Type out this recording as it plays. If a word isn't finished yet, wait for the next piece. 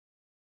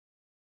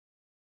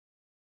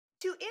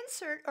To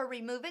insert or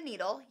remove a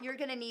needle, you're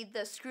going to need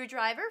the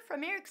screwdriver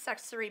from your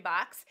accessory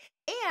box,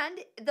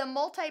 and the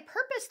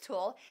multi-purpose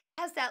tool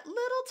has that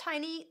little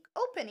tiny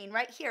opening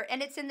right here,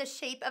 and it's in the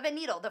shape of a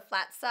needle, the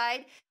flat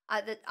side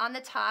on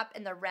the top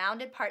and the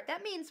rounded part.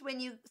 That means when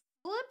you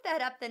flip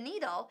that up the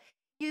needle,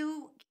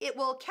 it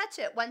will catch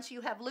it once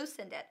you have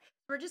loosened it.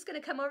 We're just going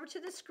to come over to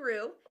the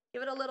screw,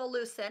 give it a little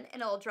loosen,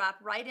 and it'll drop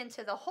right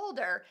into the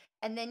holder,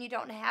 and then you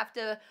don't have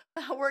to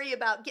worry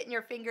about getting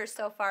your fingers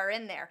so far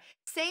in there.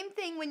 Same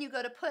thing when you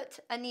go to put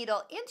a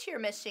needle into your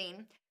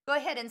machine. Go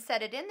ahead and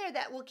set it in there.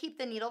 That will keep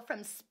the needle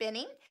from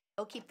spinning.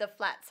 It'll keep the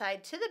flat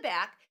side to the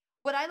back.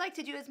 What I like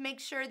to do is make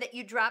sure that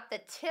you drop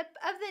the tip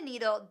of the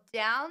needle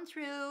down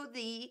through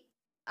the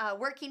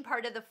working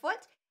part of the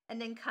foot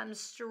and then come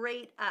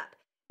straight up.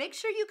 Make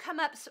sure you come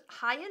up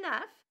high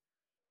enough.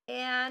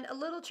 And a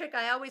little trick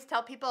I always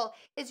tell people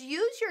is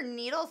use your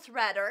needle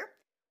threader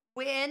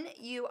when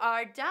you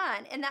are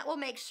done, and that will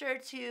make sure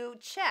to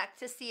check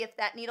to see if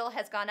that needle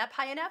has gone up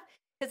high enough.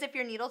 Because if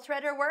your needle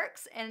threader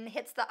works and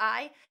hits the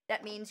eye,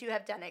 that means you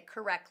have done it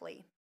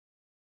correctly.